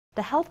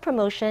The Health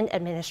Promotion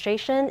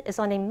Administration is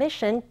on a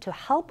mission to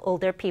help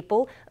older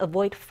people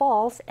avoid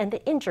falls and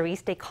the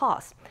injuries they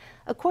cause.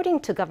 According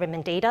to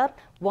government data,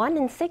 1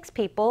 in 6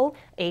 people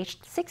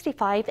aged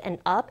 65 and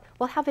up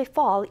will have a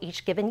fall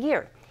each given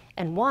year,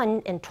 and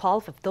 1 in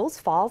 12 of those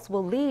falls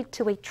will lead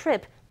to a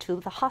trip to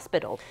the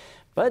hospital.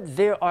 But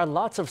there are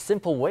lots of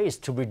simple ways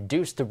to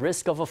reduce the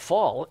risk of a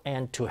fall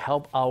and to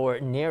help our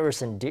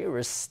nearest and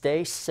dearest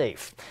stay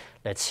safe.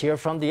 Let's hear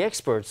from the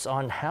experts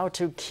on how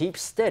to keep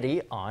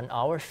steady on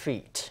our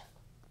feet.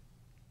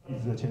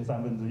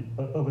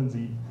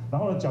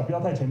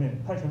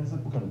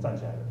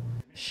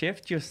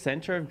 Shift your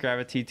center of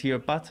gravity to your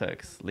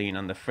buttocks, lean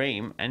on the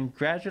frame, and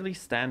gradually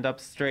stand up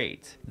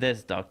straight.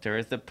 This doctor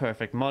is the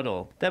perfect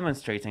model,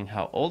 demonstrating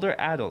how older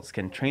adults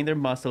can train their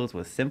muscles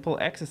with simple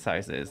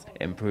exercises,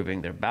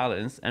 improving their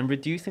balance and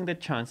reducing the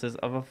chances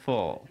of a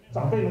fall.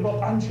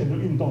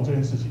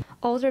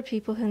 Older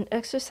people can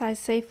exercise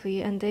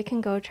safely and they can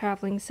go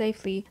traveling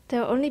safely.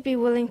 They'll only be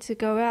willing to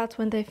go out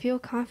when they feel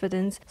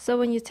confident. So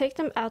when you take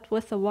them out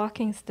with a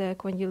walking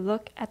stick, when you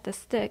look at the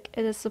stick,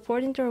 it is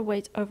supporting their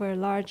weight over a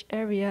large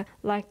area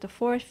like the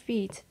 4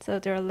 feet, so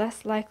they're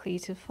less likely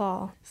to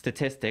fall.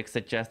 Statistics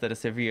suggest that a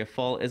severe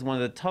fall is one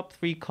of the top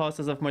 3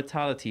 causes of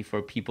mortality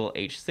for people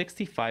aged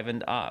 65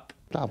 and up.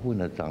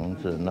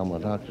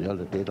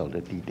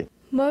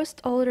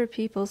 Most older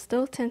people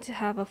still tend to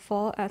have a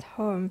fall at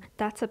home.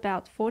 That's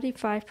about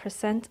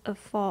 45% of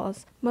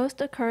falls.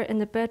 Most occur in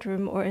the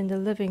bedroom or in the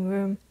living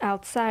room.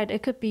 Outside,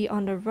 it could be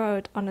on the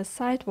road, on a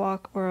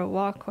sidewalk, or a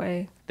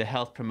walkway. The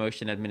Health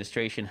Promotion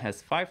Administration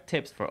has 5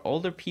 tips for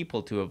older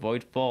people to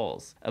avoid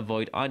falls.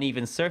 Avoid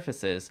uneven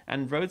surfaces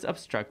and roads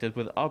obstructed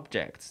with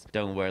objects.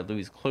 Don't wear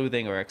loose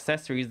clothing or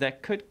accessories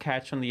that could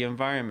catch on the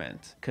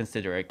environment.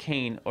 Consider a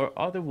cane or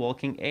other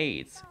walking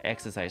aids.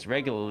 Exercise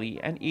regularly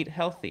and eat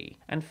healthy.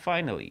 And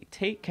finally,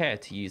 take care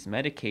to use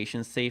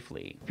medication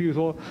safely.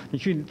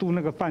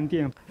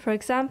 For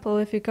example,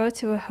 if you go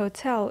to a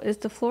hotel, is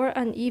the floor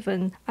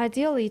uneven?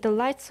 Ideally, the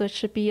light switch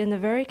should be in a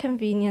very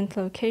convenient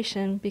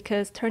location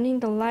because turning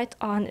the light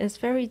on is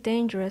very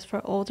dangerous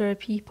for older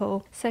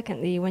people.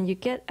 Secondly, when you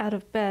get out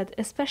of bed,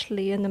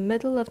 especially in the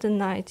middle of the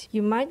night,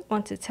 you might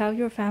want to tell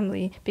your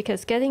family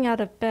because getting out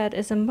of bed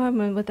is a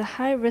moment with a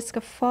high risk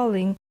of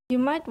falling. You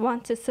might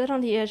want to sit on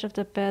the edge of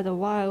the bed a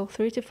while,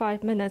 3 to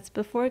 5 minutes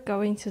before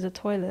going to the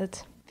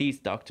toilet. These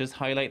doctors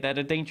highlight that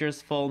a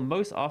dangerous fall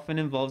most often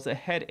involves a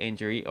head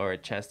injury or a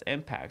chest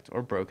impact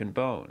or broken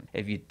bone.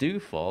 If you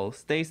do fall,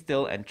 stay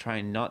still and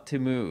try not to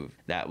move.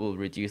 That will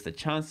reduce the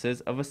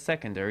chances of a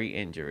secondary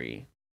injury.